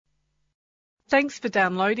Thanks for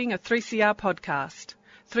downloading a 3CR podcast.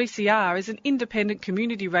 3CR is an independent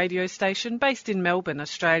community radio station based in Melbourne,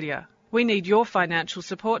 Australia. We need your financial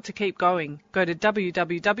support to keep going. Go to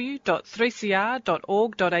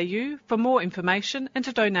www.3cr.org.au for more information and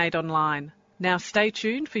to donate online. Now stay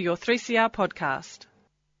tuned for your 3CR podcast.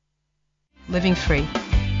 Living Free.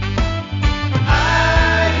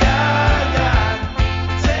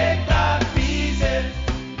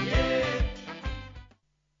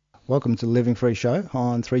 Welcome to the Living Free show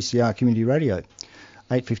on 3CR Community Radio,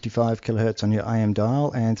 855 kHz on your AM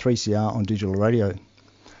dial and 3CR on digital radio.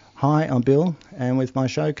 Hi, I'm Bill, and with my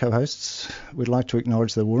show co-hosts, we'd like to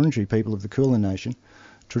acknowledge the Wurundjeri people of the Kulin Nation,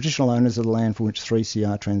 traditional owners of the land for which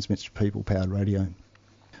 3CR transmits people-powered radio.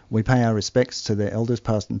 We pay our respects to their elders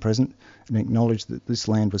past and present and acknowledge that this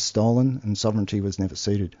land was stolen and sovereignty was never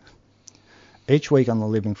ceded. Each week on the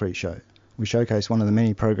Living Free show, we showcase one of the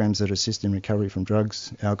many programs that assist in recovery from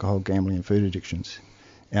drugs, alcohol, gambling and food addictions.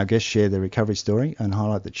 Our guests share their recovery story and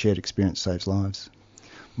highlight that shared experience saves lives.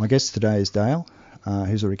 My guest today is Dale,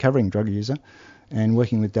 who's a recovering drug user and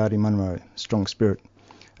working with Dardi Munwurro, Strong Spirit,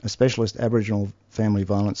 a specialist Aboriginal family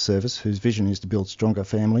violence service whose vision is to build stronger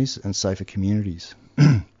families and safer communities.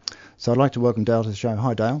 So I'd like to welcome Dale to the show.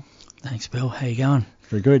 Hi, Dale. Thanks, Bill. How you going?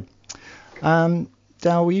 Very good.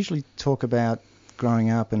 Dale, we usually talk about growing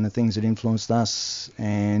up and the things that influenced us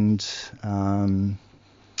and the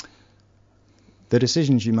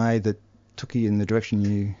decisions you made that took you in the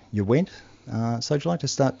direction you went. So would you like to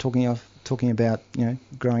start talking about,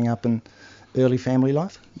 growing up and early family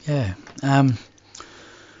life? Yeah.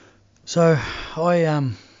 So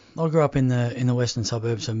I grew up in the western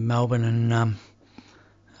suburbs of Melbourne, and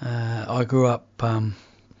I grew up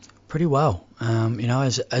pretty well.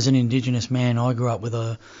 As an Indigenous man, I grew up with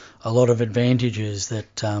a lot of advantages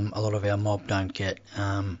that a lot of our mob don't get.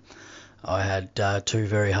 I had two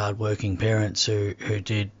very hard-working parents who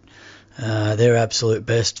did their absolute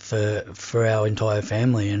best for our entire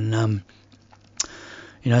family, and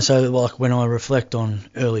so like when I reflect on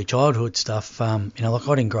early childhood stuff, like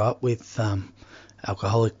I didn't grow up with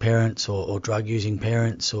alcoholic parents or drug-using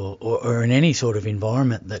parents or in any sort of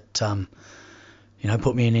environment that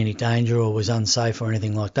put me in any danger or was unsafe or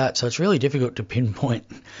anything like that. So it's really difficult to pinpoint,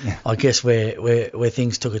 I guess, where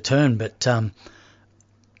things took a turn. But I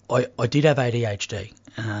did have ADHD,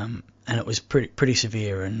 and it was pretty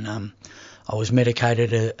severe. And I was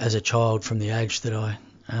medicated as a child from the age that I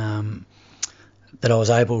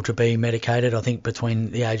was able to be medicated. I think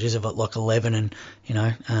between the ages of like 11 and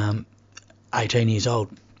 18 years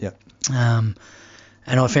old. Yep. And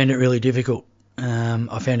I found it really difficult.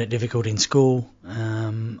 I found it difficult in school.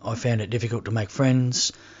 I found it difficult to make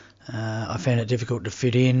friends. I found it difficult to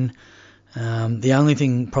fit in. The only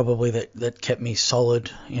thing probably that kept me solid,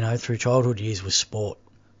 through childhood years was sport.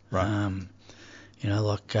 Right.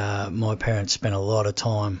 My parents spent a lot of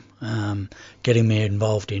time getting me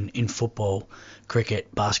involved in football,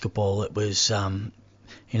 cricket, basketball. It was,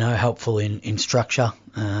 helpful in structure,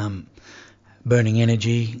 burning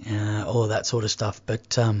energy, all of that sort of stuff.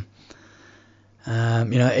 But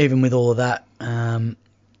even with all of that, I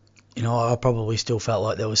probably still felt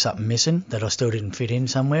like there was something missing, that I still didn't fit in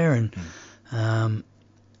somewhere, and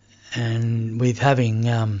with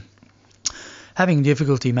having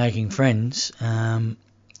difficulty making friends,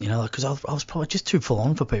 because I was probably just too full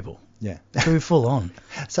on for people. Yeah. Too full on.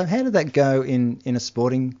 So how did that go in a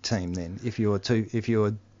sporting team then? If you were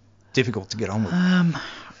difficult to get on with? I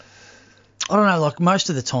don't know. Like most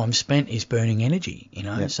of the time spent is burning energy.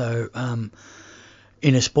 Yeah. So.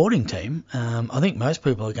 In a sporting team, I think most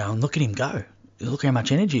people are going, look at him go. Look how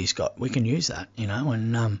much energy he's got. We can use that,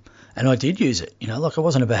 and I did use it. Like I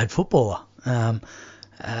wasn't a bad footballer, and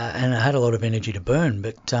I had a lot of energy to burn.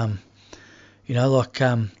 But,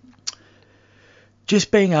 just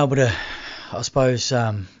being able to, I suppose,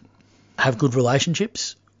 have good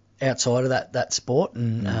relationships outside of that sport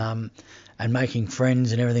and making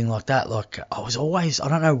friends and everything like that. Like I was always, I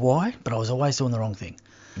don't know why, but I was always doing the wrong thing.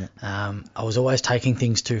 Yeah. I was always taking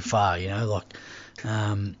things too far,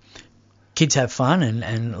 kids have fun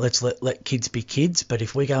and let's let kids be kids, but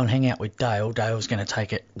if we go and hang out with Dale's going to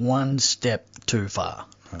take it one step too far.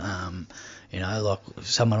 Like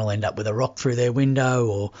someone will end up with a rock through their window,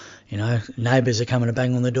 or, neighbours are coming to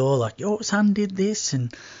bang on the door like, your son did this,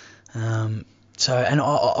 and so, and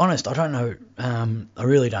I don't know, I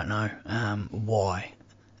really don't know why.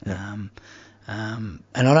 Yeah. And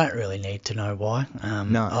I don't really need to know why.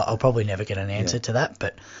 No. I'll probably never get an answer to that,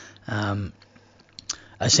 but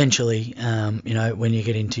essentially, when you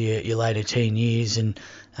get into your later teen years and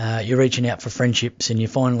you're reaching out for friendships and you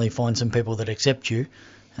finally find some people that accept you,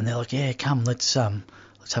 and they're like, yeah, come, let's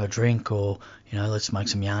let's have a drink, or let's make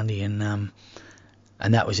some yarndi, and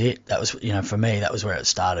that was it. That was, for me, that was where it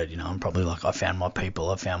started. I'm probably like, I found my people,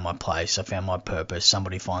 I found my place, I found my purpose.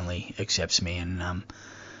 Somebody finally accepts me, and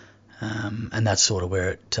that's sort of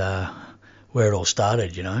where it all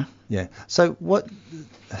started. Yeah. So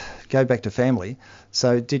go back to family.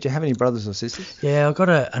 So did you have any brothers or sisters? Yeah, I've got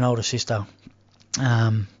an older sister,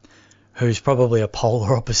 who's probably a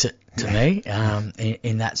polar opposite to me,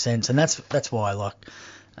 in that sense, and that's why, like,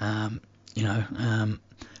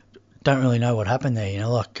 don't really know what happened there.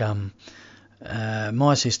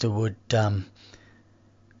 My sister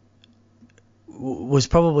was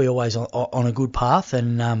probably always on a good path,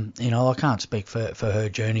 and I can't speak for her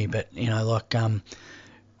journey, but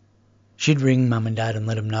she'd ring mum and dad and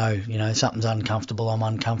let them know, something's uncomfortable, I'm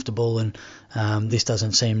uncomfortable, and this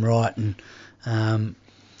doesn't seem right, and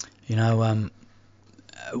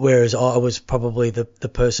whereas I was probably the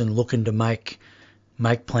person looking to make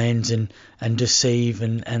plans and deceive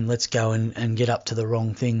and let's go and get up to the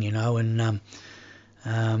wrong thing,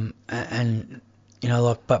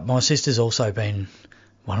 but my sister's also been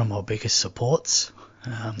one of my biggest supports.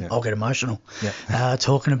 I'll get emotional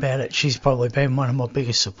talking about it. She's probably been one of my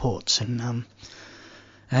biggest supports, and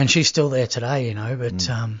she's still there today, but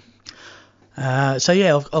so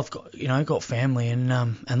yeah, I've got got family, and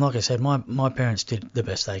like I said, my parents did the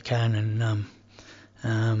best they can,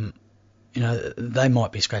 and they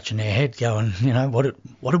might be scratching their head going,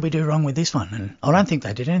 what did we do wrong with this one? And I don't think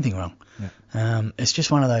they did anything wrong. It's just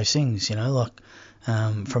one of those things,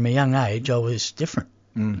 from a young age I was different.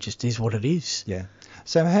 It just is what it is. Yeah.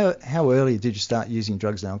 So how early did you start using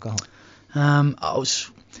drugs and alcohol? I was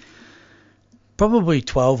probably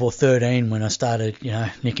 12 or 13 when I started,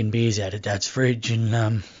 nicking beers out of Dad's fridge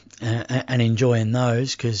and enjoying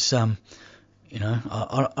those, because I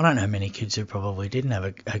don't know many kids who probably didn't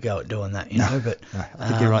have a go at doing that, but I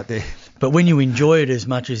think you're right there. But when you enjoy it as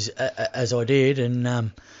much as I did, and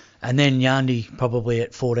then yarndi probably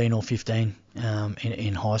at 14 or 15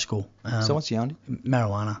 in high school. So what's yarndi?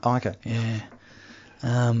 Marijuana. Oh, okay. Yeah.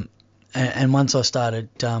 And once I started,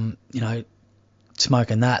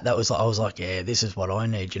 smoking that was I was like, yeah, this is what I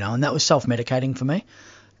need, and that was self-medicating for me.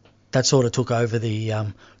 That sort of took over the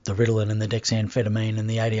Ritalin and the dexamphetamine and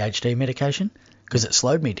the ADHD medication, because it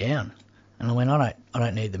slowed me down. And I went, I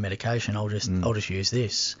don't need the medication. I'll just use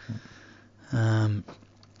this. Until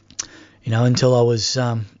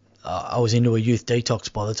I was into a youth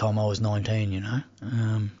detox by the time I was 19.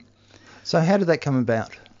 So how did that come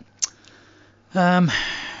about? The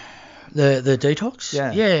detox?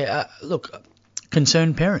 Yeah. Yeah. Look,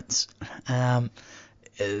 concerned parents.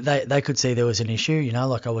 They could see there was an issue,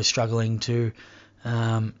 like I was struggling to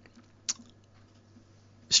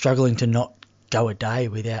not go a day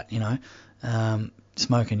without,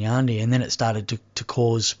 smoking yarndi, and then it started to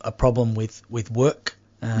cause a problem with work,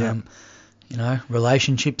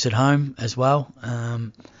 relationships at home as well.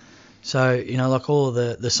 So, like all of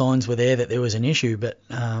the signs were there that there was an issue, but,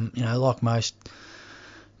 like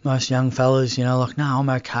most young fellas, like, no, I'm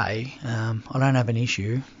okay. I don't have an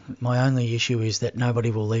issue. My only issue is that nobody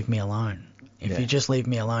will leave me alone. If you just leave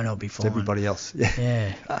me alone, I'll be fine. It's everybody else.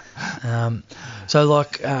 Yeah. So,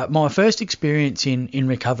 like, my first experience in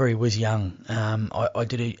recovery was young. I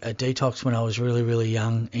did a detox when I was really, really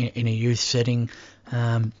young in a youth setting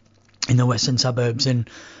in the western suburbs, and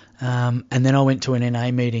then I went to an NA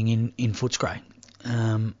meeting in Footscray,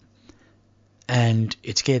 and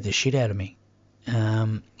it scared the shit out of me.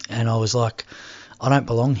 And I was like, I don't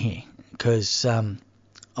belong here, because I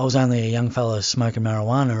was only a young fella smoking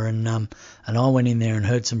marijuana, and I went in there and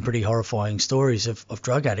heard some pretty horrifying stories of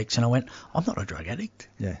drug addicts, and I went, I'm not a drug addict.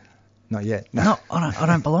 Yeah, not yet. No, I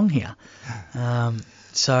don't belong here.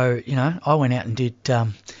 So, I went out and did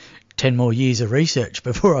 10 more years of research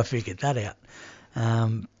before I figured that out.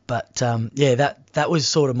 But that was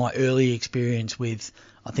sort of my early experience with,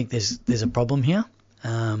 I think there's a problem here.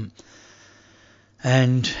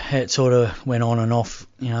 And it sort of went on and off,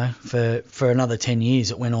 for another 10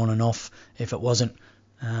 years. It went on and off. If it wasn't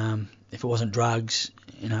drugs,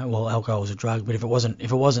 well, alcohol was a drug, but if it wasn't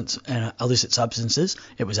illicit substances,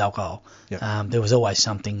 it was alcohol. Yep. There was always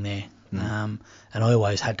something there, and I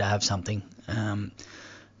always had to have something.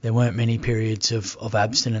 There weren't many periods of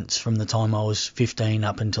abstinence from the time I was 15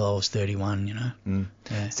 up until I was 31,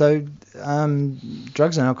 Yeah. So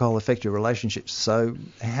drugs and alcohol affect your relationships. So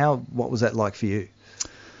what was that like for you?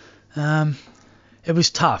 It was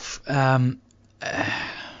tough. I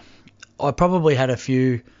probably had a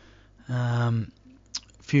few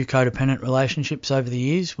codependent relationships over the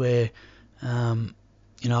years where, I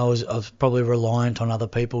was probably reliant on other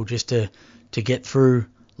people just to get through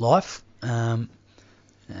life.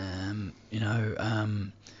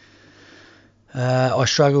 I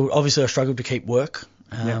struggled to keep work.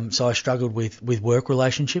 So I struggled with work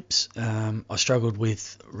relationships. I struggled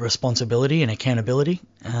with responsibility and accountability.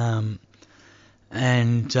 And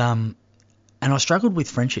I struggled with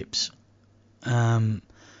friendships. I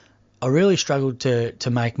really struggled to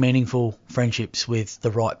make meaningful friendships with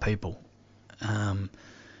the right people.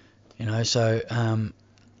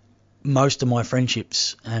 Most of my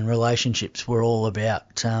friendships and relationships were all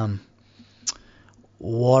about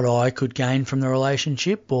what I could gain from the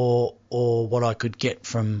relationship, or what I could get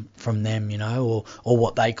from them, or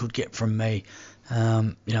what they could get from me.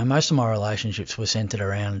 Most of my relationships were centered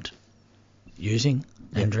around using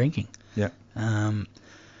and drinking. Yeah. And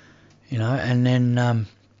then,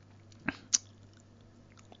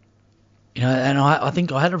 and I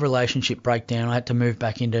think I had a relationship breakdown. I had to move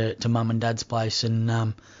back into mum and dad's place, and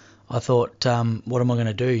I thought, what am I going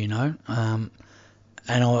to do,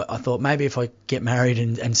 and I thought maybe if I get married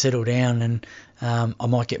and settle down, and I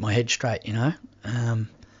might get my head straight, and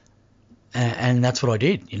that's what I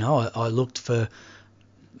did. I looked for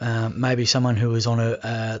maybe someone who was on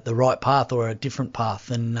the right path or a different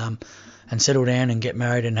path, and settle down and get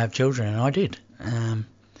married and have children, and I did.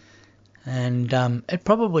 It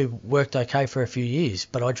probably worked okay for a few years,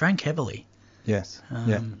 but I drank heavily. Yes.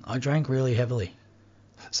 I drank really heavily.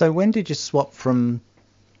 So when did you swap from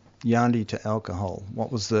Yandi to alcohol?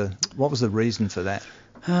 What was the reason for that?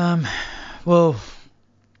 Well,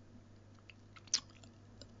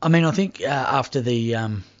 I mean, I think after the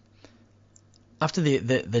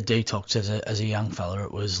detox as a young fella,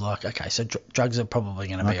 it was like, okay, so drugs are probably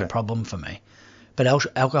going to be a problem for me, but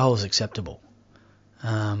alcohol is acceptable.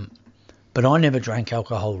 But I never drank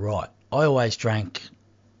alcohol right. I always drank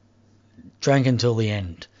until the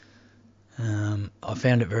end. I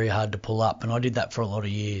found it very hard to pull up, and I did that for a lot of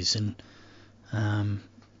years. And I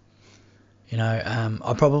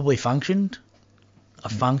probably functioned. I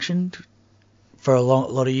functioned for a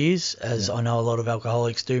lot of years, as I know a lot of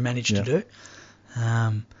alcoholics do manage to do.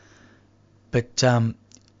 But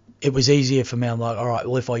it was easier for me. I'm like, all right,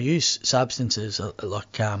 well, if I use substances, I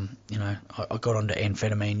got onto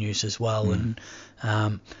amphetamine use as well. And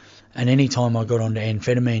any time I got onto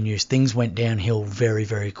amphetamine use, things went downhill very,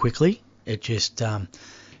 very quickly. It just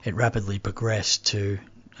it rapidly progressed to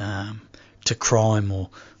crime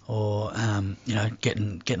or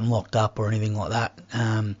getting locked up or anything like that.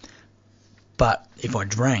 But if I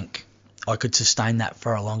drank, I could sustain that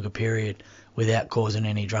for a longer period without causing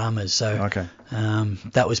any dramas. So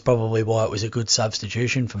that was probably why it was a good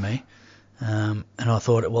substitution for me. And I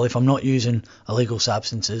thought, well, if I'm not using illegal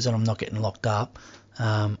substances and I'm not getting locked up,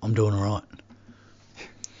 I'm doing all right.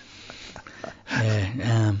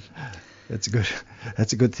 Yeah. That's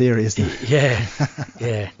a good theory, isn't it?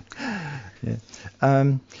 Yeah.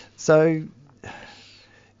 So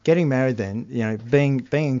getting married then, being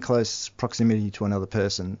in close proximity to another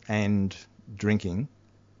person and drinking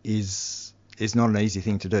is not an easy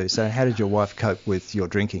thing to do. So how did your wife cope with your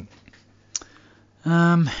drinking?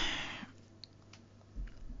 I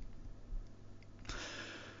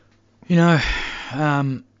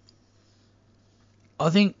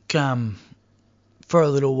think for a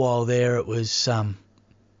little while there it was okay.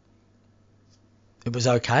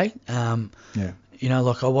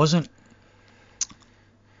 Like I wasn't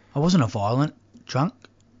a violent drunk.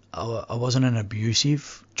 I wasn't an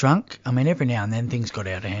abusive drunk. I mean, every now and then things got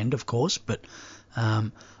out of hand, of course, but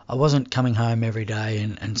I wasn't coming home every day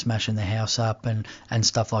and smashing the house up and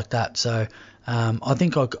stuff like that. So I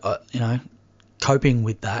think coping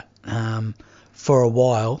with that for a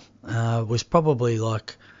while was probably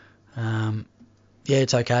like,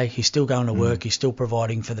 it's okay. He's still going to work. He's still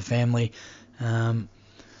providing for the family.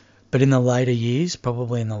 But in the later years,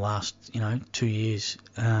 probably in the last 2 years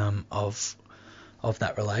of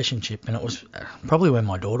that relationship, and it was probably when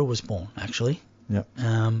my daughter was born, actually. Yep.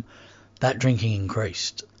 That drinking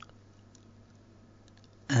increased,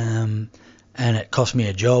 and it cost me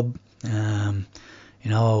a job. I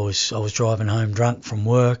was driving home drunk from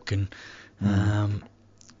work, and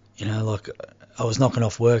like I was knocking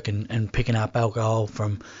off work and picking up alcohol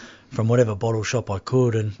from whatever bottle shop I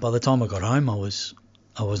could, and by the time I got home, I was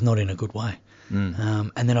not in a good way.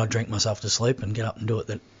 And then I'd drink myself to sleep and get up and do it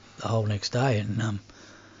the whole next day, and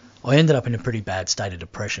I ended up in a pretty bad state of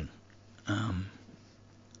depression, and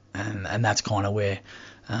that's kind of where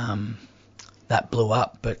that blew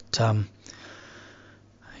up. But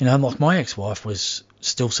like my ex-wife was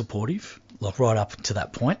still supportive, like right up to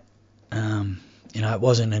that point. It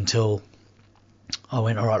wasn't until I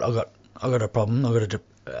went, all right, I got a problem. I got a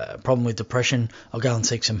problem with depression. I'll go and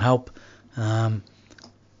seek some help. And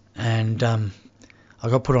I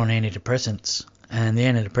got put on antidepressants, and the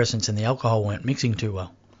antidepressants and the alcohol weren't mixing too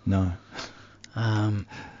well. No.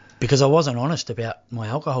 Because I wasn't honest about my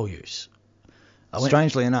alcohol use.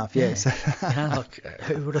 Strangely enough, yes.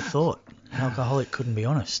 Who would have thought an alcoholic couldn't be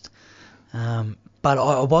honest? But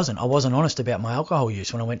I wasn't honest about my alcohol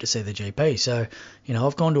use when I went to see the GP. So,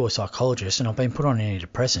 I've gone to a psychologist and I've been put on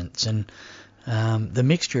antidepressants, and the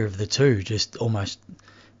mixture of the two just almost,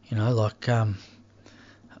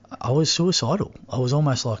 I was suicidal. I was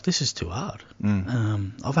almost like, this is too hard.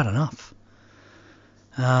 I've had enough.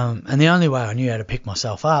 And the only way I knew how to pick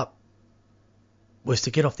myself up was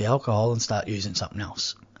to get off the alcohol and start using something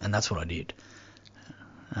else. And that's what I did.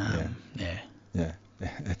 Yeah.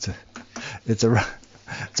 It's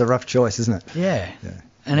a rough choice, isn't it? Yeah.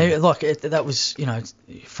 And that was,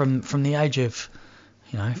 from the age of,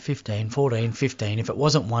 14, 15, if it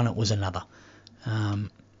wasn't one, it was another.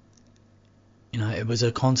 It was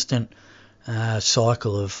a constant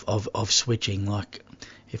cycle of switching. Like,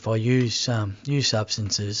 if I use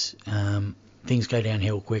substances, things go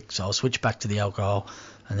downhill quick, so I'll switch back to the alcohol,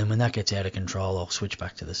 and then when that gets out of control, I'll switch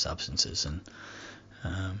back to the substances. And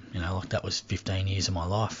that was 15 years of my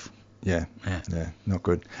life. Yeah, not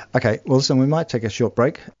good. Okay, well, listen, we might take a short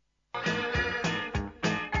break.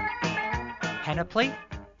 Panoply,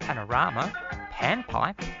 panorama,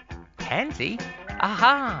 panpipe, pansy,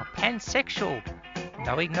 aha, pansexual,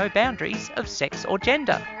 knowing no boundaries of sex or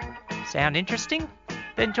gender. Sound interesting?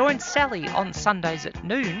 Then join Sally on Sundays at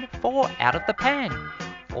noon for Out of the Pan.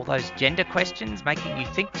 All those gender questions making you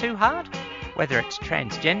think too hard? Whether it's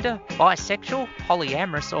transgender, bisexual,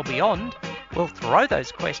 polyamorous or beyond, we'll throw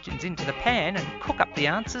those questions into the pan and cook up the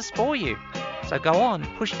answers for you. So go on,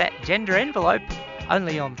 push that gender envelope,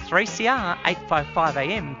 only on 3CR 855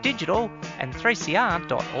 AM digital and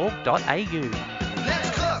 3cr.org.au.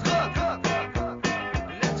 Let's cook.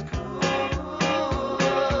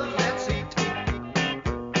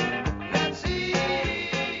 Let's eat.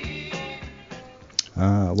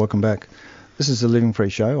 Welcome back. This is the Living Free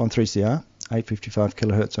Show on 3CR, 855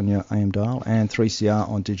 kilohertz on your AM dial, and 3CR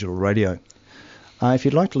on digital radio. If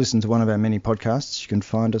you'd like to listen to one of our many podcasts, you can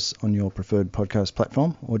find us on your preferred podcast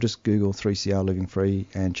platform, or just Google 3CR Living Free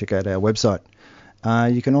and check out our website.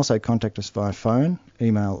 You can also contact us via phone,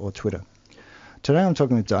 email or Twitter. Today I'm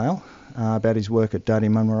talking with Dale about his work at Dardi,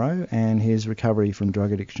 Munwurro, and his recovery from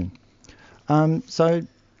drug addiction. So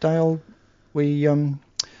Dale, we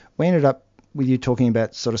ended up with you talking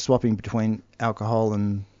about sort of swapping between alcohol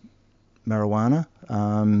and marijuana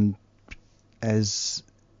as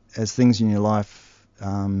things in your life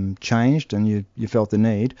changed and you felt the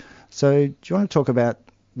need. So do you want to talk about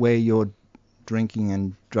where your drinking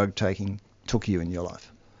and drug taking took you in your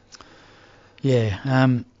life? Yeah.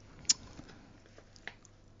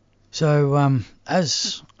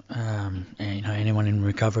 As anyone in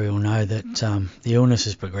recovery will know that the illness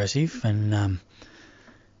is progressive, and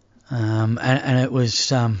it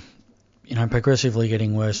was progressively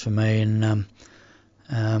getting worse for me, and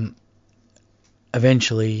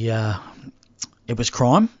eventually it was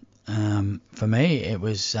crime. For me, it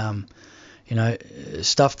was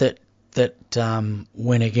stuff that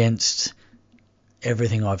went against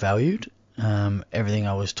everything I valued, everything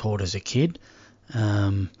I was taught as a kid.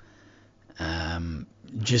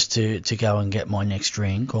 Just to go and get my next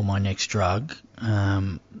drink or my next drug.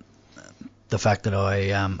 The fact that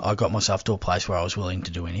I got myself to a place where I was willing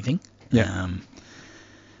to do anything. Yeah.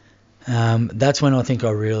 That's when I think I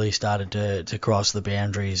really started to cross the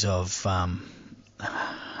boundaries of,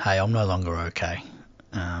 hey, I'm no longer okay.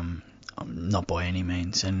 I'm not by any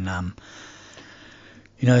means. And,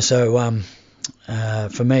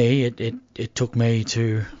 for me, it took me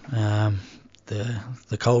to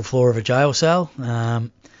the cold floor of a jail cell,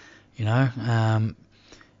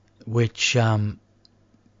 which, a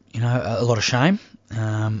lot of shame,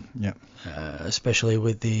 especially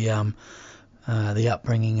with the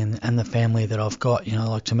upbringing and the family that I've got.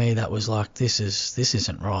 To me, that was like, this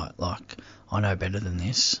isn't right. Like, I know better than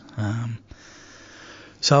this.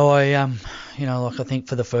 So I, I think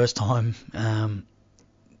for the first time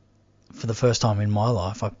in my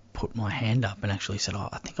life, I put my hand up and actually said,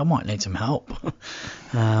 I think I might need some help.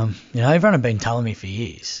 Everyone had been telling me for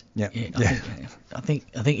years. I think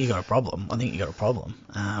you got a problem. I think you got a problem.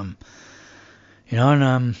 A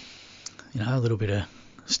little bit of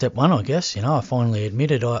step one, I guess. I finally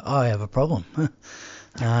admitted I have a problem.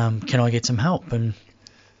 Can I get some help? And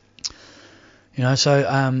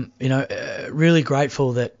really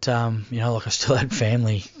grateful that I still had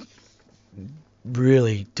family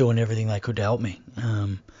really doing everything they could to help me.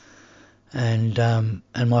 And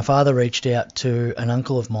my father reached out to an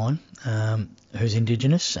uncle of mine who's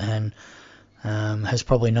Indigenous, and has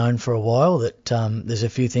probably known for a while that there's a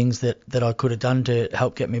few things that I could have done to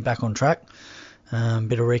help get me back on track.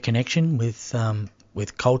 Bit of reconnection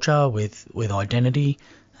with culture, with identity,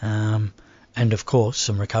 and of course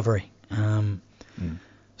some recovery.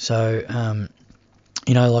 So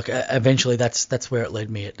like eventually that's where it led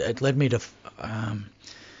me. It led me to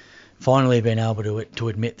finally being able to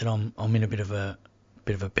admit that I'm in a bit of a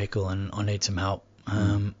pickle and I need some help.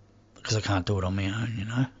 Because I can't do it on my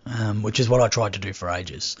own, which is what I tried to do for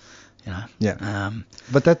ages, Yeah.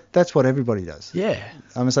 But that's what everybody does. Yeah.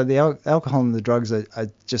 So the alcohol and the drugs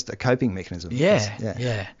are just a coping mechanism.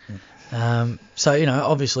 Yeah. So,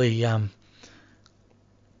 obviously,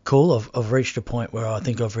 cool. I've reached a point where I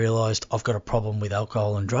think I've realised I've got a problem with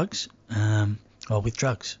alcohol and drugs. With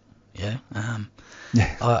drugs. Yeah.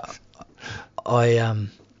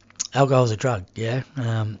 Alcohol's a drug. Yeah.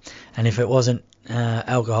 And if it wasn't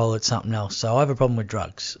alcohol, it's something else. So I have a problem with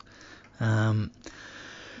drugs. So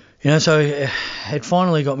it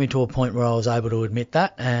finally got me to a point where I was able to admit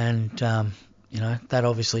that, and that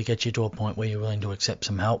obviously gets you to a point where you're willing to accept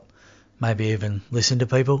some help, maybe even listen to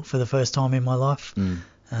people for the first time in my life,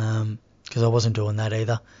 because I wasn't doing that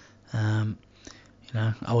either.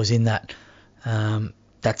 I was in that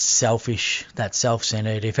selfish, that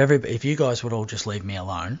self-centered. If you guys would all just leave me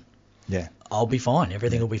alone, yeah, I'll be fine.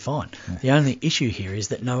 Everything will be fine. Yeah. The only issue here is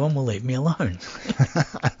that no one will leave me alone.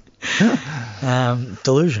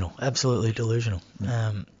 Delusional, absolutely delusional.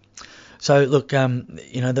 So look,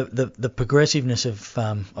 the progressiveness of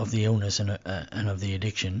the illness and of the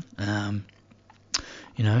addiction,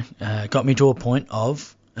 got me to a point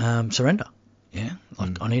of surrender. Yeah,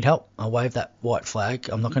 I need help. I wave that white flag.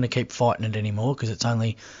 I'm not going to keep fighting it anymore because it's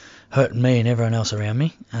only hurting me and everyone else around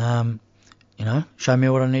me. Show me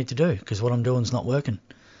what I need to do because what I'm doing is not working.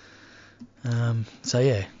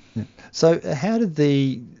 Yeah. So how did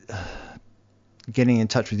the getting in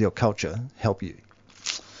touch with your culture help you?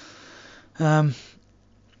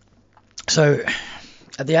 So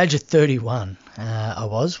at the age of 31, I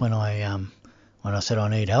was when I said I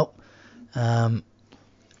need help. And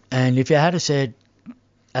if you had said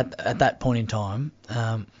at that point in time,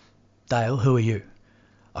 Dale, who are you?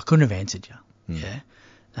 I couldn't have answered you. Yeah.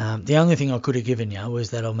 The only thing I could have given you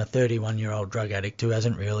was that I'm a 31-year-old drug addict who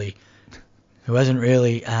hasn't really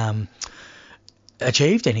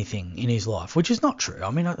achieved anything in his life, which is not true.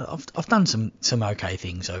 I mean, I've done some okay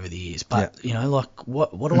things over the years, but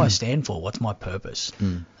what do I stand for? What's my purpose?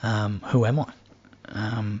 Who am I?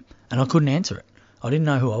 And I couldn't answer it. I didn't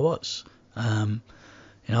know who I was.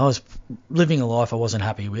 I was living a life I wasn't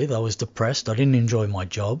happy with. I was depressed. I didn't enjoy my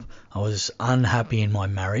job. I was unhappy in my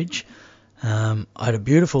marriage. I had a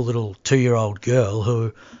beautiful little 2-year-old girl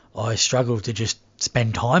who I struggled to just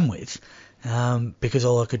spend time with because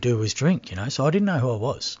all I could do was drink, so I didn't know who I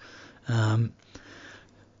was.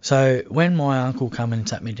 So when my uncle came and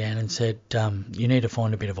sat me down and said, you need to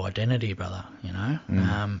find a bit of identity, brother,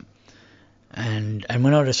 and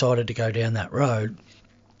when I decided to go down that road,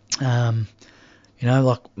 Mum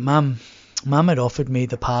had offered me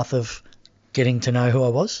the path of getting to know who I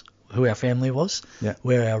was, who our family was,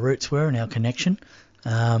 where our roots were and our connection.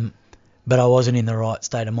 But I wasn't in the right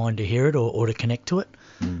state of mind to hear it or to connect to it.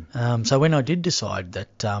 So when I did decide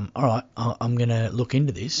that, all right, I'm going to look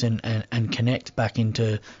into this and connect back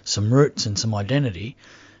into some roots and some identity,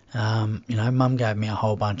 Mum gave me a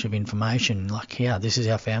whole bunch of information like, yeah, this is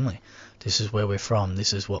our family. This is where we're from.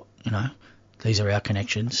 This is what, these are our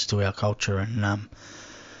connections to our culture. And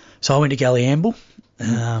so I went to Galliamble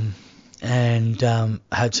and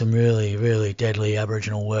had some really, really deadly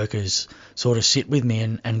Aboriginal workers sort of sit with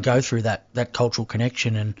me and go through that cultural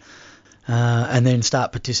connection and then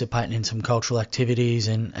start participating in some cultural activities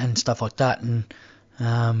and stuff like that. And,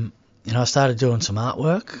 I started doing some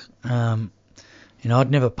artwork. I'd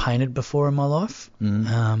never painted before in my life.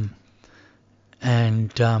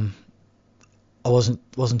 I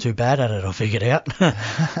wasn't too bad at it, I figured out,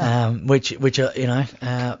 which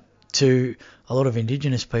to a lot of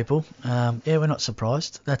Indigenous people, we're not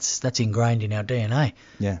surprised. That's ingrained in our DNA.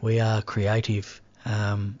 Yeah. We are creative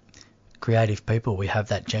people. We have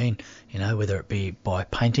that gene, whether it be by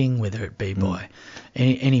painting, whether it be by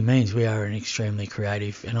any means, we are an extremely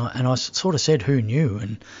creative. And I sort of said, who knew?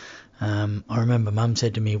 And I remember Mum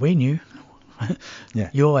said to me, we knew.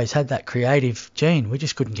 Yeah. You always had that creative gene. We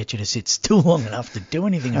just couldn't get you to sit still long enough to do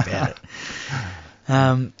anything about it.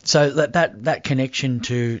 So that connection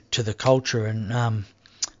to the culture and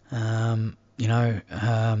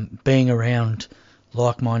being around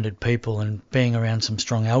like-minded people and being around some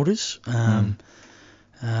strong elders kind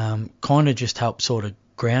of just helped sort of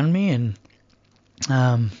ground me and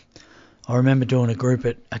I remember doing a group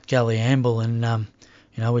at Galliamble, and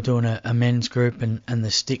we're doing a men's group, and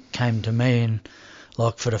the stick came to me, and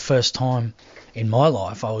like for the first time in my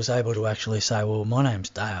life, I was able to actually say, well, my name's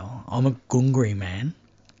Dale. I'm a Gungri man,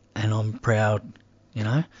 and I'm proud.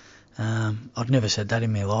 I'd never said that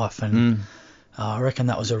in my life, and I reckon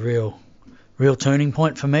that was a real turning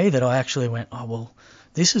point for me, that I actually went, oh well,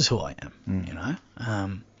 this is who I am,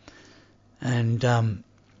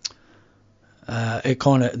 it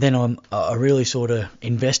kind of then I really sort of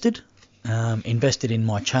invested in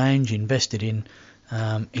my change, invested in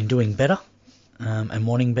doing better, and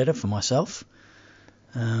wanting better for myself,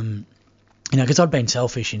 because I'd been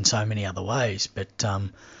selfish in so many other ways, but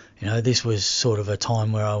this was sort of a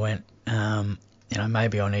time where I went,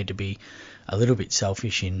 maybe I need to be a little bit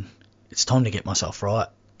selfish in, it's time to get myself right.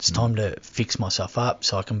 It's time to fix myself up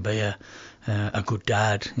so I can be a good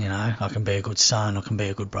dad, I can be a good son, I can be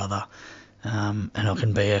a good brother, and I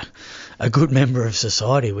can be a good member of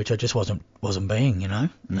society, which I just wasn't being,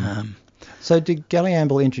 So did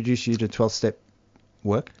Galliamble introduce you to 12-step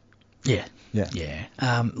work? Yeah. Yeah.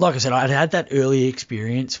 Like I said, I'd had that early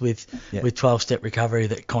experience with 12-step recovery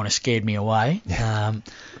that kind of scared me away. Yeah.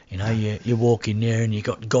 You walk in there and you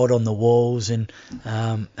got God on the walls and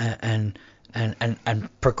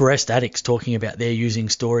progressed addicts talking about their using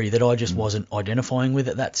story that I just wasn't identifying with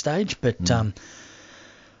at that stage. But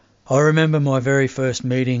I remember my very first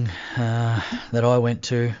meeting that I went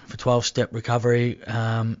to for 12-step recovery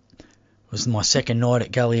was my second night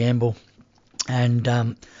at Galliamble,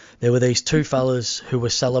 and there were these two fellas who were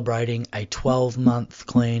celebrating a 12-month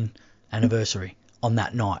clean anniversary on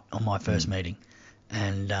that night, on my first meeting.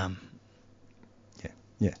 And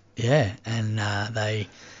they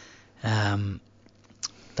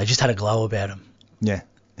just had a glow about them. Yeah.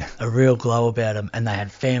 A real glow about them, and they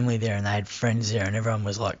had family there and they had friends there, and everyone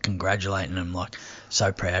was like congratulating them, like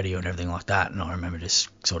so proud of you and everything like that. And I remember just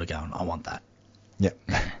sort of going, I want that. Yep.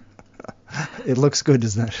 It looks good,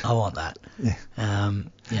 doesn't it? I want that.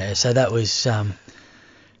 Yeah. So that was,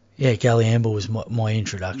 Galliamble was my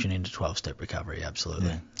introduction into 12-step recovery, absolutely.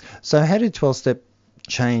 Yeah. So how did 12-step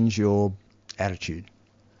change your attitude?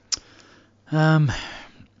 I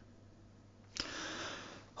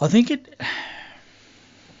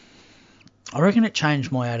reckon it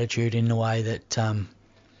changed my attitude in the way that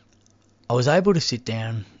I was able to sit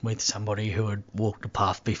down with somebody who had walked a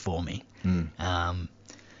path before me.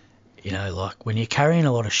 Like when you're carrying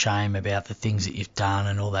a lot of shame about the things that you've done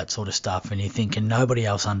and all that sort of stuff, and you're thinking nobody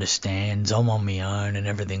else understands, I'm on my own and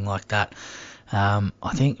everything like that. I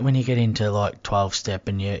think when you get into like 12-step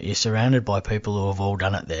and you're surrounded by people who have all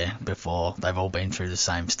done it there before, they've all been through the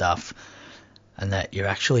same stuff, and that you're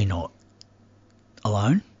actually not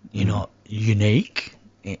alone, you're not unique,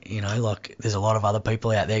 like there's a lot of other people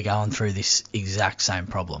out there going through this exact same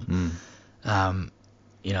problem.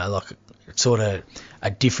 Like it's sort of a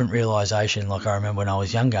different realisation. Like I remember when I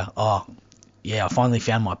was younger, I finally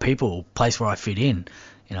found my people, place where I fit in,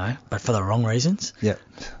 but for the wrong reasons. Yeah.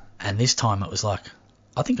 And this time it was like,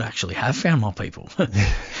 I think I actually have found my people.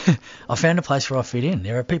 I found a place where I fit in.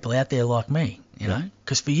 There are people out there like me,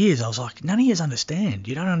 because for years I was like, none of you understand.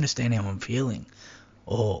 You don't understand how I'm feeling,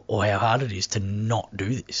 or how hard it is to not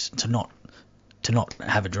do this, to not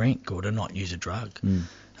have a drink or to not use a drug.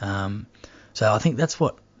 So I think that's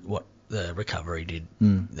what the recovery did,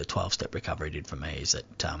 the 12-step recovery did for me, is that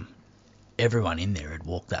everyone in there had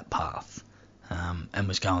walked that path and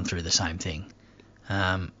was going through the same thing,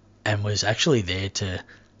 and was actually there to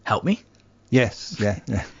help me. Yes, yeah.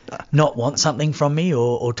 Not want something from me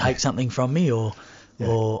or take something from me or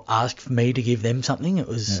ask me to give them something. It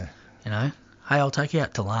was, hey, I'll take you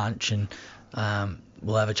out to lunch and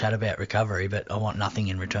we'll have a chat about recovery, but I want nothing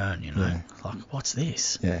in return, Like, what's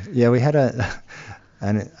this? Yeah, we had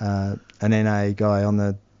an NA guy on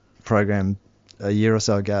the program a year or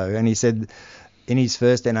so ago, and he said in his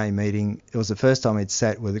first NA meeting, it was the first time he'd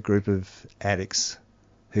sat with a group of addicts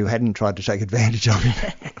who hadn't tried to take advantage of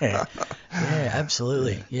him. Yeah,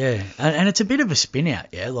 absolutely. Yeah, and it's a bit of a spin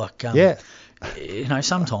out, like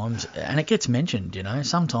sometimes, and it gets mentioned,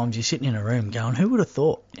 sometimes you're sitting in a room going, who would have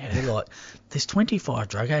thought? Like there's 25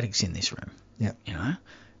 drug addicts in this room. Yeah.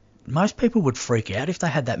 Most people would freak out if they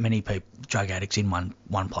had that many drug addicts in one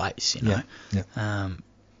place, Yeah.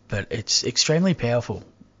 But it's extremely powerful,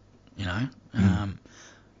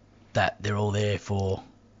 that they're all there for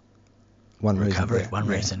one recovery, reason. One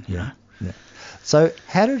reason, Yeah. So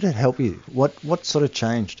how did it help you? What sort of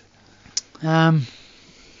changed? A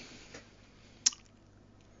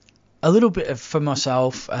little bit for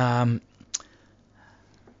myself, a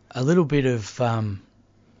little bit of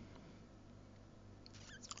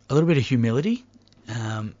humility,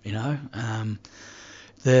 The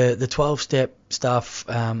 12-step stuff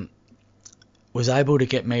was able to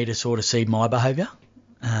get me to sort of see my behaviour,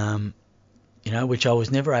 which I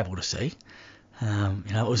was never able to see.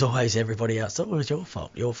 It was always everybody else. Oh, it was your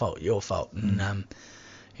fault. And,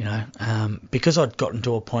 because I'd gotten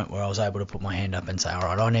to a point where I was able to put my hand up and say, all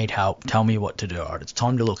right, I need help. Tell me what to do. All right, it's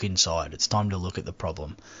time to look inside. It's time to look at the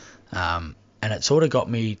problem. And it sort of got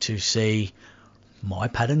me to see my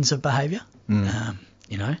patterns of behaviour,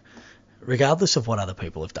 regardless of what other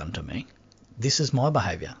people have done to me. This is my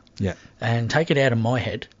behaviour. Yeah. And take it out of my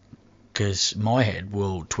head, because my head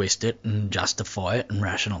will twist it and justify it and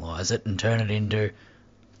rationalise it and turn it into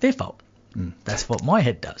their fault. That's what my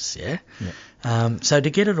head does, yeah? So to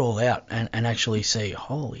get it all out and actually see,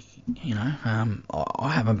 holy,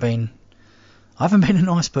 I haven't been a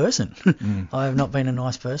nice person. I have not been a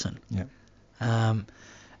nice person. Yeah.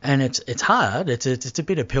 And it's hard. It's a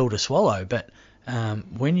bit of pill to swallow, but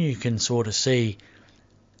when you can sort of see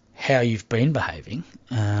how you've been behaving,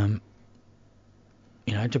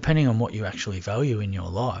 depending on what you actually value in your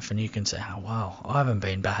life, and you can say, oh, wow, I haven't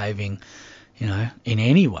been behaving, in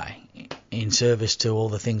any way in service to all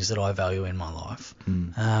the things that I value in my life.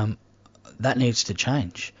 That needs to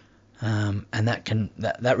change. And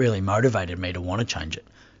that really motivated me to want to change it,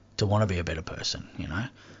 to want to be a better person,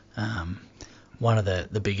 One of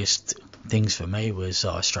the biggest things for me was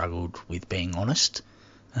I struggled with being honest.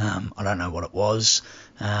 I don't know what it was.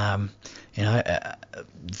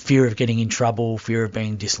 Fear of getting in trouble, fear of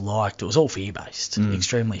being disliked. It was all fear-based,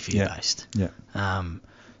 extremely fear-based. Yeah.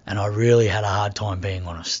 And I really had a hard time being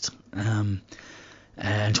honest. And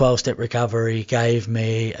 12-step recovery gave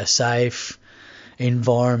me a safe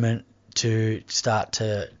environment to start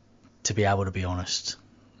to be able to be honest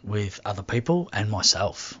with other people and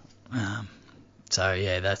myself. I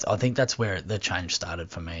think that's where the change started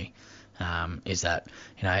for me. Is that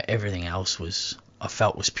everything else I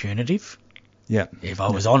felt was punitive. Yeah. If I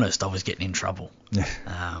was honest, I was getting in trouble. Yeah.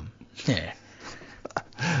 Yeah.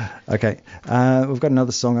 Okay. We've got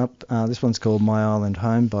another song up. This one's called My Island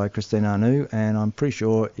Home by Christine Arnoux, and I'm pretty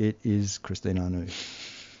sure it is Christine Arnoux.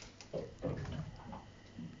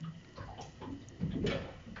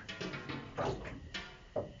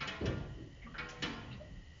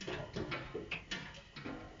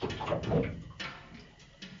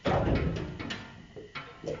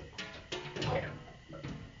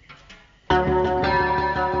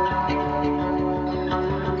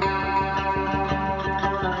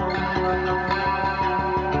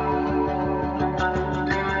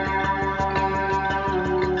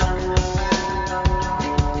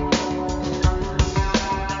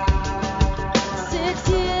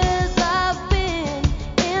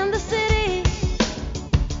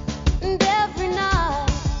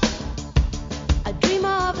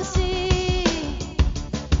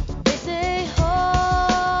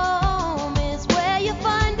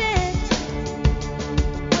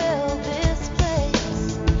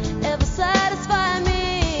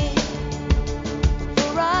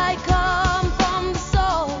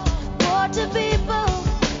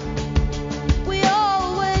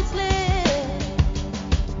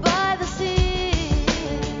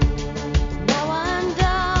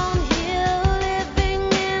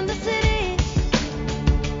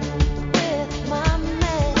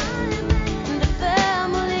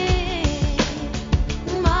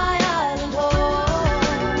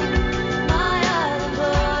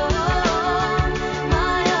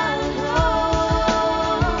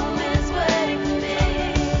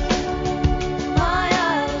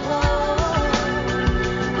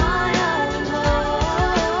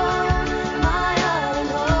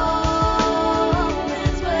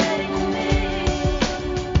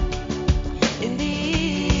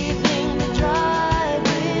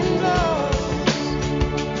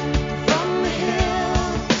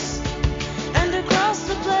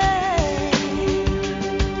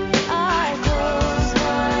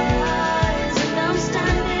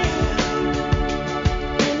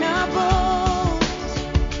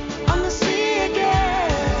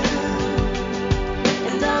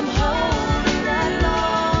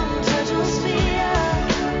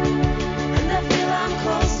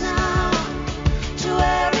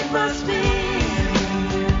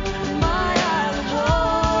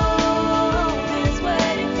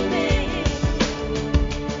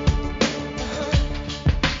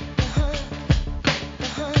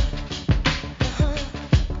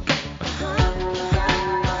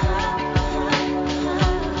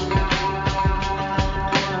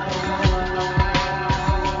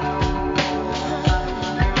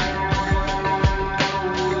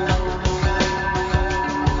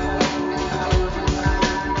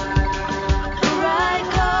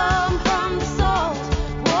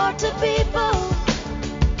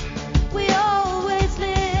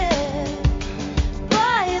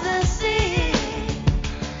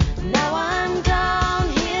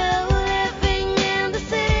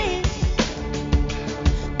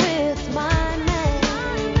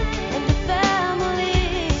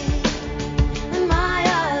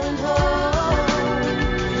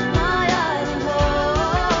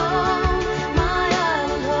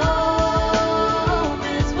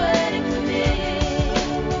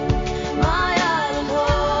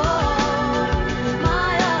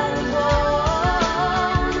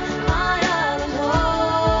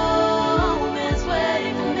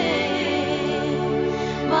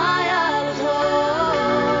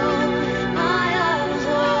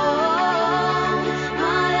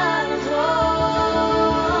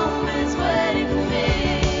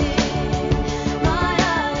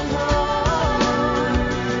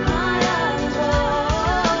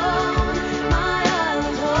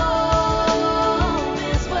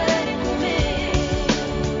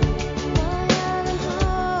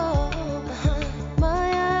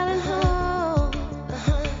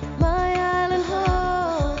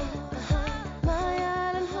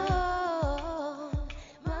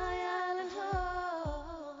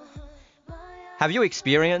 Have you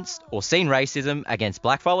experienced or seen racism against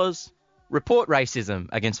blackfellas? Report racism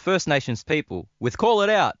against First Nations people with Call It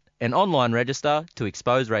Out, an online register to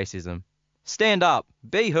expose racism. Stand up,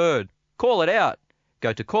 be heard, call it out.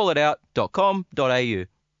 Go to callitout.com.au.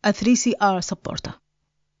 A 3CR supporter.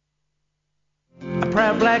 A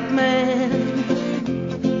proud black man,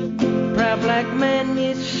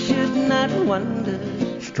 you should not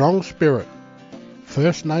wonder. Strong spirit,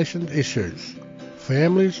 First Nations issues,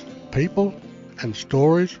 families, people and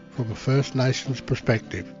stories from a First Nations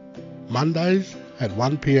perspective. Mondays at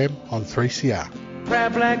 1 p.m. on 3CR.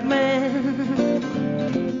 Proud black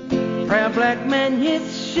man, you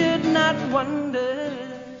should not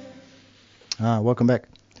wonder. Welcome back.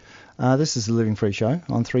 This is the Living Free Show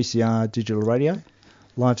on 3CR Digital Radio,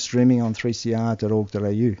 live streaming on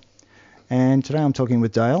 3cr.org.au. And today I'm talking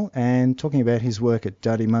with Dale and talking about his work at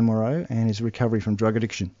Dardi, Munwurro and his recovery from drug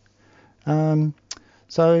addiction.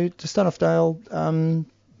 So to start off, Dale,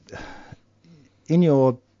 in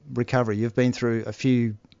your recovery, you've been through a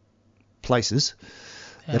few places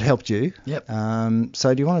that helped you. Yep.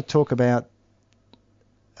 So do you want to talk about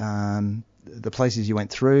the places you went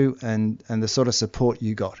through and the sort of support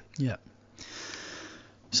you got? Yeah.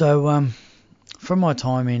 So from my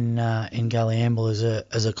time in Galliamble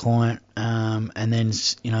as a client, and then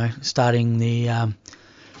starting the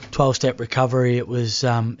 12-step recovery, it was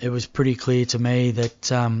pretty clear to me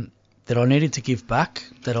that I needed to give back.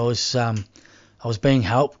 That I was being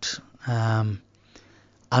helped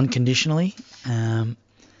unconditionally, and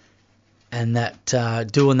that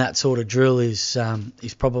doing that sort of drill is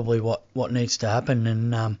probably what needs to happen.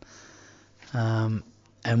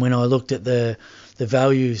 And when I looked at the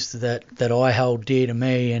values that I held dear to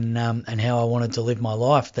me and how I wanted to live my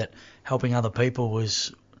life, that helping other people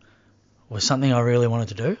was something I really wanted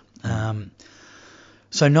to do.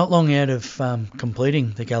 So not long out of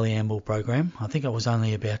completing the Galliamble program, I think I was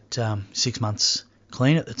only about 6 months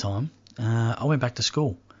clean at the time, I went back to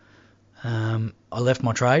school. I left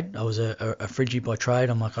my trade. I was a Friggy by trade.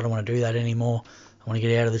 I'm like, I don't want to do that anymore. I want to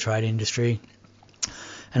get out of the trade industry.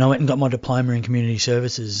 And I went and got my diploma in community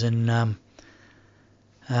services, and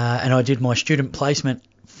I did my student placement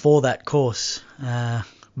for that course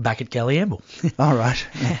back at Galliamble. All right.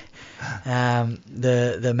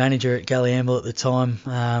 The manager at Galliamble at the time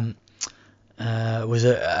was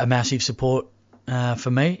a massive support for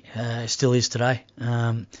me. Still is today.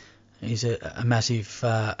 He's a massive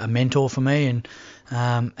a mentor for me, and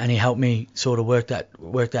he helped me sort of work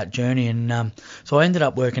that journey. And so I ended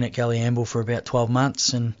up working at Galliamble for about 12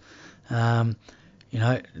 months, and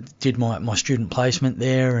did my student placement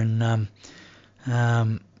there, and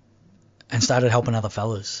started helping other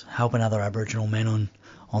fellas, helping other Aboriginal men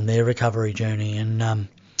on their recovery journey. And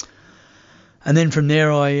then from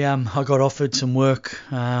there I got offered some work,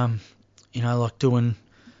 like doing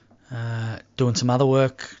some other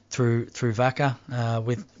work through VACA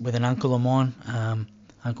with an uncle of mine,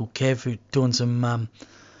 Uncle Kev, who's doing some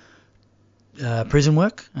prison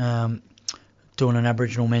work, doing an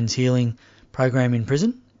Aboriginal men's healing program in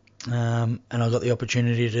prison, and I got the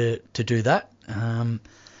opportunity to do that, and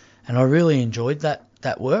I really enjoyed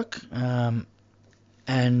that work,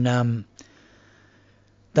 and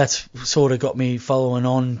that's sort of got me following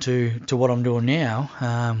on to what I'm doing now,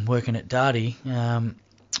 working at Dardi,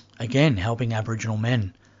 again, helping Aboriginal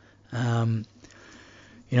men. I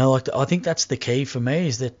think that's the key for me,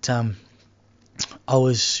 is that I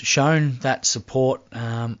was shown that support.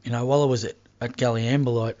 While I was at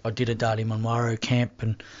Galliamble, I did a Dardi Munwurro camp,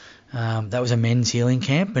 and that was a men's healing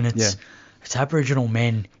camp, and it's Aboriginal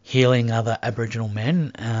men healing other Aboriginal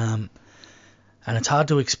men, and it's hard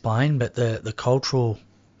to explain, but the cultural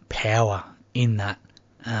power in that,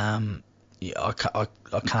 I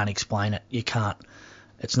can't explain it. You can't.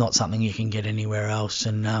 It's not something you can get anywhere else,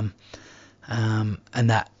 and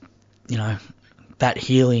that that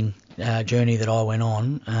healing journey that I went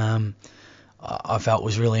on, I felt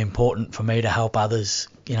was really important for me to help others,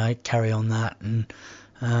 carry on that, and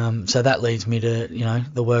so that leads me to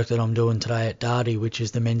the work that I'm doing today at Dardi, which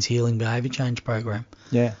is the Men's Healing Behaviour Change Program.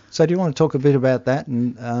 Yeah. So do you want to talk a bit about that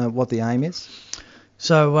and what the aim is?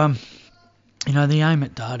 So the aim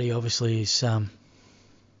at Dardi obviously is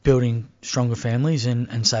building stronger families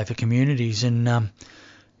and safer communities, and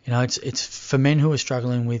it's for men who are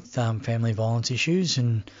struggling with family violence issues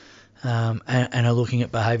and are looking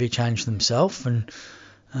at behaviour change themselves, and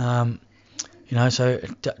so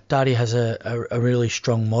Dardi has a really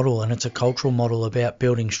strong model, and it's a cultural model about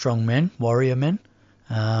building strong men, warrior men,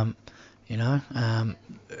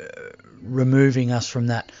 removing us from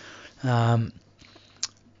that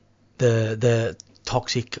the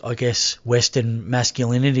toxic, I guess, Western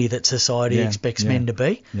masculinity that society expects men to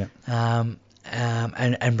be, and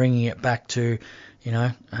bringing it back to,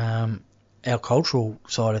 our cultural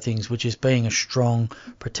side of things, which is being a strong,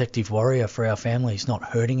 protective warrior for our families, not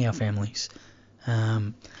hurting our families,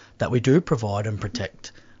 that we do provide and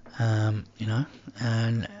protect, and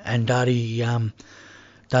Dardi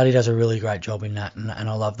does a really great job in that, and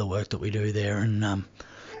I love the work that we do there, and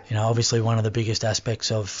obviously one of the biggest aspects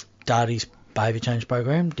of Dardi's behaviour change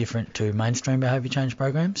program, different to mainstream behaviour change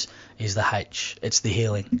programs, is the H. It's the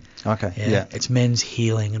healing. Okay. It's men's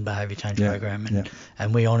healing and behaviour change program,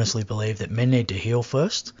 and we honestly believe that men need to heal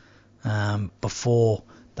first before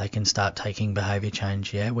they can start taking behaviour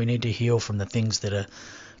change. We need to heal from the things that are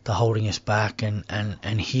holding us back,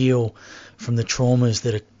 and heal from the traumas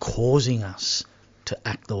that are causing us to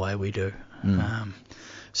act the way we do.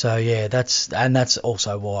 That's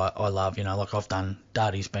also why I love,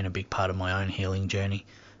 Dardi's been a big part of my own healing journey,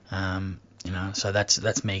 so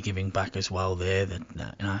that's me giving back as well there,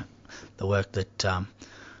 that, the work that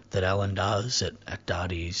Alan does at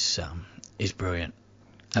Dardi is brilliant,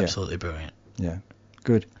 absolutely brilliant. Yeah,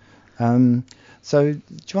 good. So do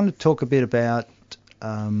you want to talk a bit about,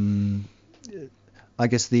 I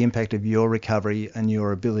guess, the impact of your recovery and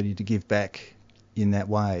your ability to give back in that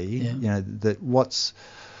way? That what's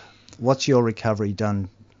your recovery done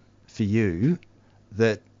for you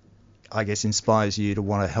that, I guess, inspires you to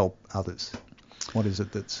want to help others? What is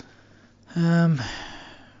it that's... I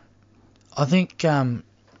think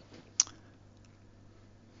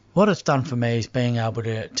what it's done for me is being able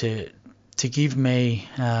to give me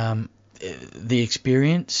the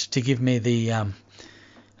experience, to give me the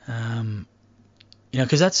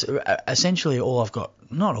because that's essentially all I've got.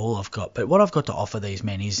 Not all I've got, but what I've got to offer these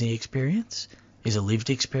men is the experience, is a lived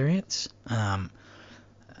experience.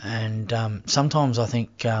 And sometimes I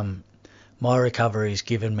think my recovery has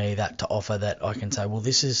given me that to offer, that I can say, well,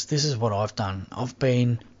 this is what I've done. I've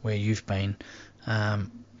been where you've been. I've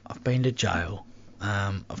been to jail.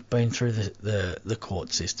 I've been through the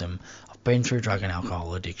court system. I've been through drug and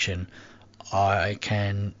alcohol addiction. I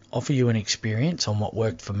can offer you an experience on what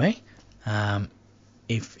worked for me,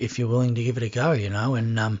 if you're willing to give it a go,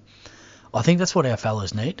 and I think that's what our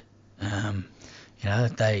fellas need.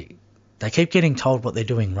 They keep getting told what they're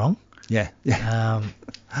doing wrong. And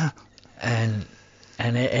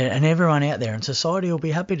everyone out there in society will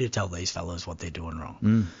be happy to tell these fellas what they're doing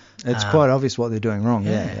wrong. It's quite obvious what they're doing wrong,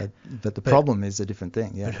 but the problem is a different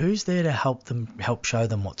thing. But who's there to help show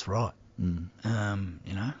them what's right?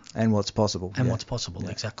 And what's possible. And what's possible,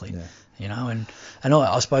 exactly. And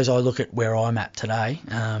I suppose I look at where I'm at today.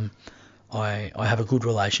 I have a good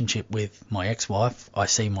relationship with my ex-wife. I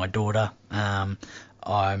see my daughter. I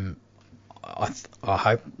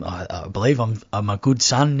believe I'm a good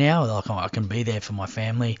son now. Like, I can be there for my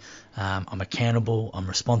family. I'm accountable. I'm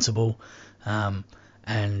responsible.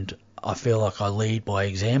 And I feel like I lead by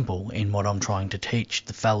example in what I'm trying to teach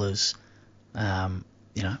the fellas.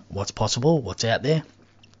 What's possible, what's out there,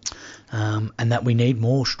 and that we need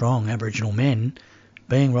more strong Aboriginal men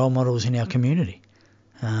being role models in our community.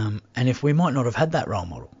 And if we might not have had that role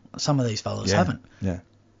model, some of these fellas haven't.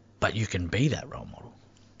 But you can be that role model.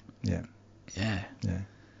 Yeah,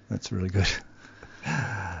 that's really good.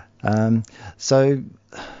 So,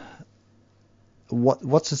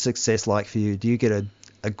 what's a success like for you? Do you get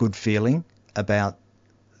a good feeling about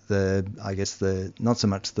not so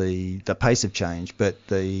much the pace of change, but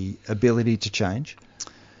the ability to change?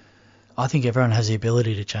 I think everyone has the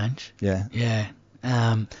ability to change.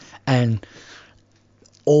 And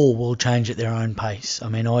all will change at their own pace. I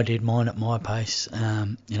mean, I did mine at my pace.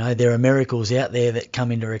 There are miracles out there that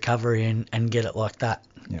come into recovery and get it like that.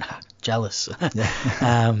 Jealous.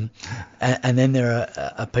 And then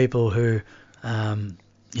there are people who, in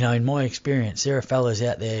my experience, there are fellas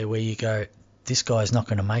out there where you go, this guy's not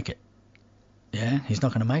going to make it. He's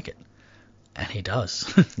not going to make it. And he does.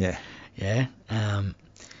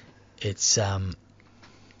 It's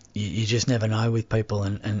you just never know with people,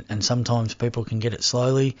 and sometimes people can get it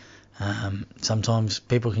slowly, sometimes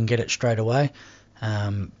people can get it straight away,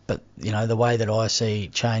 but the way that I see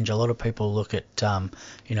change, a lot of people look at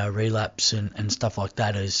relapse and stuff like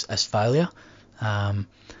that as failure.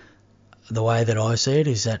 The way that I see it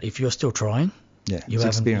is that if you're still trying, you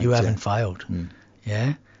haven't failed.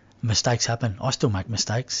 Mistakes happen. I still make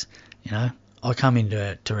mistakes. I come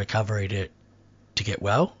into recovery to get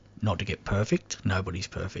well, not to get perfect. Nobody's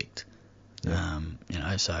perfect.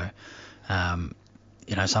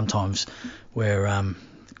 Sometimes we're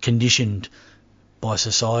conditioned by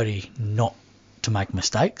society not to make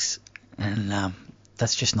mistakes, and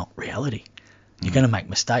that's just not reality. You're going to make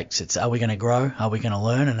mistakes. It's, are we going to grow? Are we going to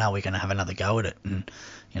learn? And are we going to have another go at it? And,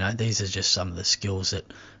 these are just some of the skills that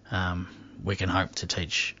we can hope to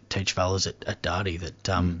teach fellas at Dardi that,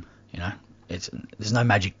 there's no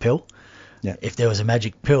magic pill. Yeah. If there was a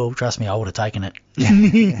magic pill, trust me, I would have taken it.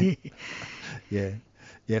 Yeah.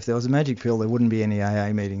 Yeah, if there was a magic pill, there wouldn't be any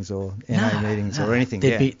AA meetings or NA meetings or anything.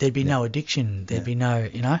 There'd be no addiction. There'd be no,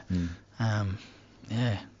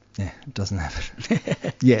 Yeah, it doesn't have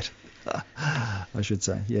it yet, I should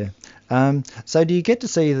say. Yeah. So do you get to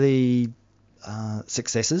see the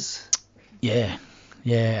successes? Yeah.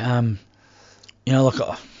 I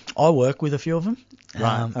work with a few of them.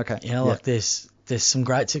 Right. Okay. There's some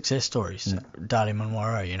great success stories. Yeah. Dardi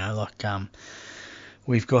Munwurro,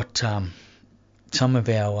 we've got some of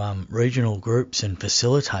our regional groups and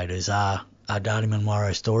facilitators are Dardi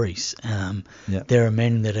Munwurro stories. There are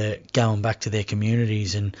men that are going back to their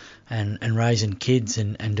communities and raising kids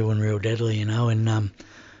and doing real deadly, and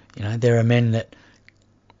there are men that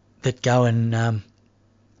go and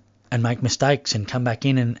make mistakes and come back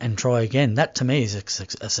in and try again. That to me is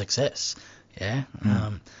a success. Yeah.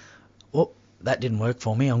 That didn't work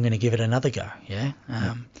for me. I'm going to give it another go. Yeah.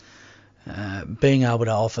 Being able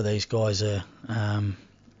to offer these guys a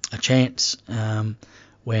chance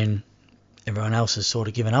when everyone else has sort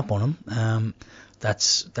of given up on them,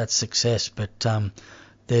 that's success. But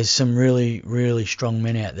there's some really, really strong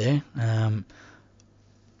men out there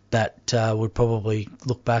that would probably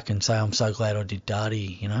look back and say, I'm so glad I did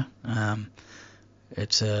Dardi,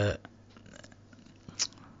 It's the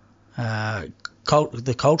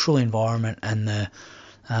cultural environment and the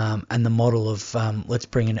model of let's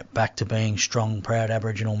bringing it back to being strong, proud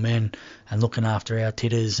Aboriginal men and looking after our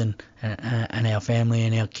titters and our family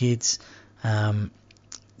and our kids.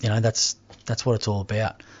 That's what it's all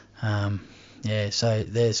about. So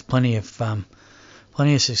there's plenty of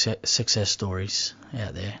success stories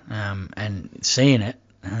out there, and seeing it.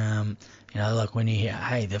 Like when you hear,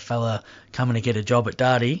 hey, the fella coming to get a job at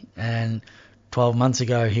Dardi, and 12 months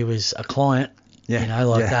ago he was a client.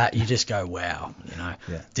 That, you just go, wow,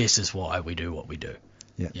 this is why we do what we do.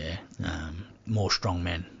 More strong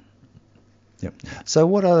men. Yep. So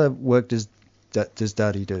what other work does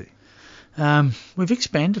Dardi do? We've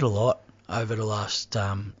expanded a lot over the last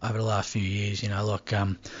few years.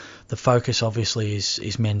 The focus obviously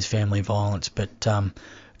is men's family violence, but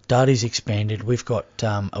Dardi's expanded. We've got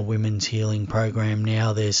a women's healing program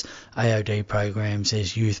now. There's AOD programs.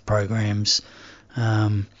 There's youth programs.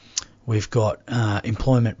 We've got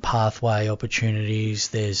employment pathway opportunities.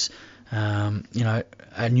 There's there's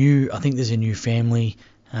a new family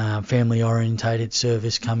orientated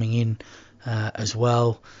service coming in as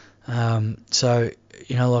well. Obviously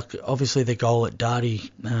the goal at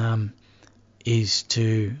Dardi is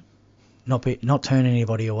to not turn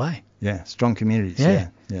anybody away. Yeah, strong communities. Yeah.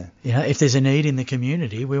 If there's a need in the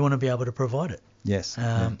community, we want to be able to provide it. Yes.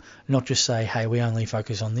 Not just say, hey, we only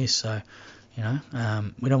focus on this. So, we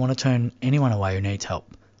don't want to turn anyone away who needs help.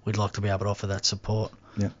 We'd like to be able to offer that support.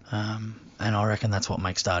 Yeah. And I reckon that's what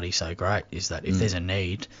makes Dardi so great, is that if there's a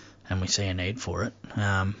need and we see a need for it,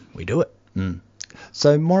 we do it. Mm.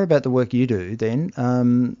 So more about the work you do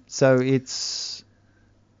then. So it's,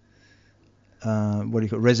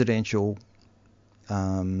 residential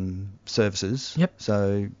services. Yep.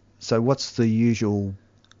 So what's the usual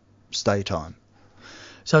stay time?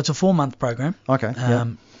 So it's a 4-month program. Okay.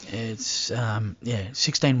 It's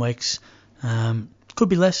 16 weeks. Could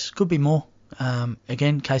be less, could be more.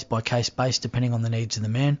 Again, case by case based, depending on the needs of the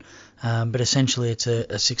man. But essentially, it's a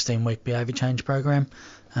 16-week behaviour change program,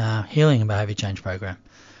 healing and behaviour change program.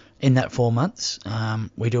 In that 4 months,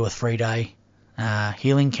 we do a 3-day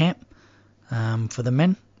healing camp for the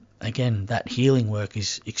men. Again, that healing work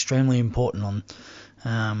is extremely important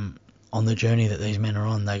on the journey that these men are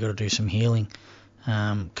on. They got to do some healing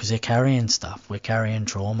because they're carrying stuff. We're carrying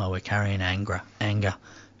trauma. We're carrying anger,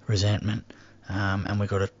 resentment. And we've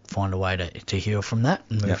got to find a way to heal from that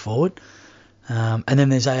and move forward. And then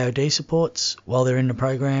there's AOD supports while they're in the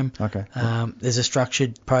program. Okay. There's a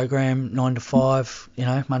structured program, 9 to 5,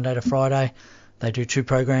 Monday to Friday. They do 2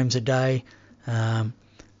 programs a day.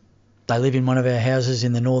 They live in one of our houses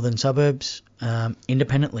in the northern suburbs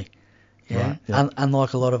independently. Yeah. Right, yeah.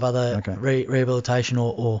 Unlike a lot of other rehabilitation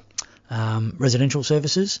or residential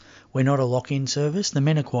services, we're not a lock-in service. The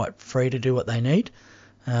men are quite free to do what they need.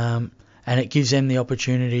 And it gives them the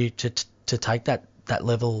opportunity to take that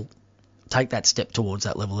level, take that step towards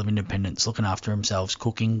that level of independence, looking after themselves,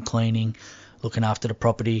 cooking, cleaning, looking after the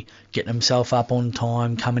property, getting themselves up on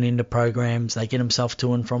time, coming into programs. They get themselves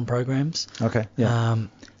to and from programs. Okay. Yeah.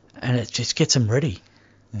 And it just gets them ready.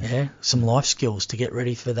 some life skills to get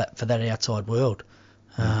ready for that outside world.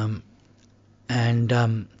 Like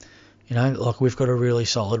we've got a really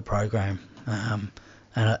solid program, and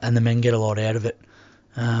the men get a lot out of it.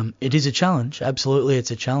 It is a challenge, absolutely,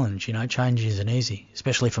 it's a challenge. Change isn't easy,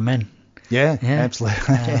 especially for men. Yeah.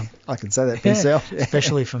 Absolutely. I can say that for myself.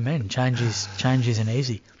 Especially for men, change isn't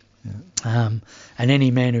easy. Yeah. And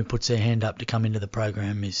any man who puts their hand up to come into the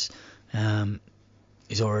program is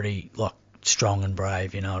already like strong and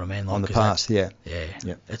brave. You know what I mean? Like, on the path, yeah,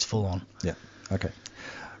 it's full on. Yeah. Okay.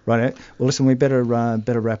 Right. Well, listen, we better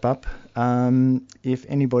wrap up. If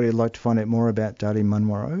anybody would like to find out more about Dardi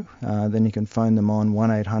Munwurro, then you can phone them on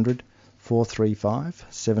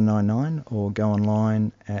 1-800-435-799 or go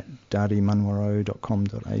online at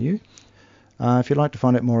dardimunwurro.com.au. If you'd like to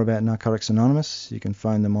find out more about Narcotics Anonymous, you can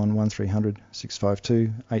phone them on 1300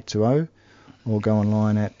 652 820 or go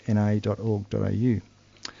online at na.org.au.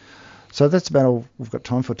 So that's about all we've got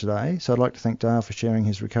time for today. So I'd like to thank Dale for sharing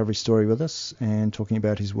his recovery story with us and talking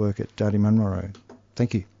about his work at Dardi Munwurro.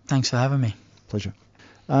 Thank you. Thanks for having me. Pleasure.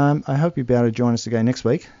 I hope you'll be able to join us again next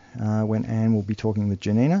week when Anne will be talking with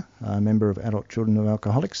Janina, a member of Adult Children of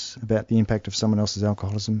Alcoholics, about the impact of someone else's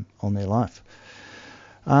alcoholism on their life.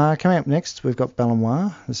 Coming up next, we've got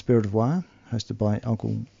Balanoir, the Spirit of War, hosted by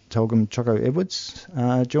Uncle Telgum Choco Edwards.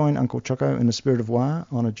 Join Uncle Choco in the Spirit of War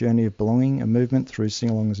on a journey of belonging and movement through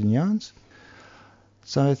sing-alongs and yarns.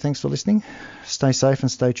 So thanks for listening. Stay safe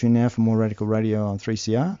and stay tuned now for more Radical Radio on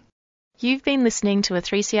 3CR. You've been listening to a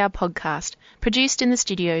 3CR podcast produced in the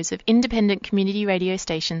studios of independent community radio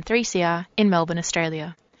station 3CR in Melbourne,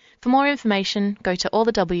 Australia. For more information, go to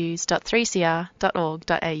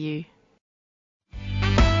allthews.3cr.org.au.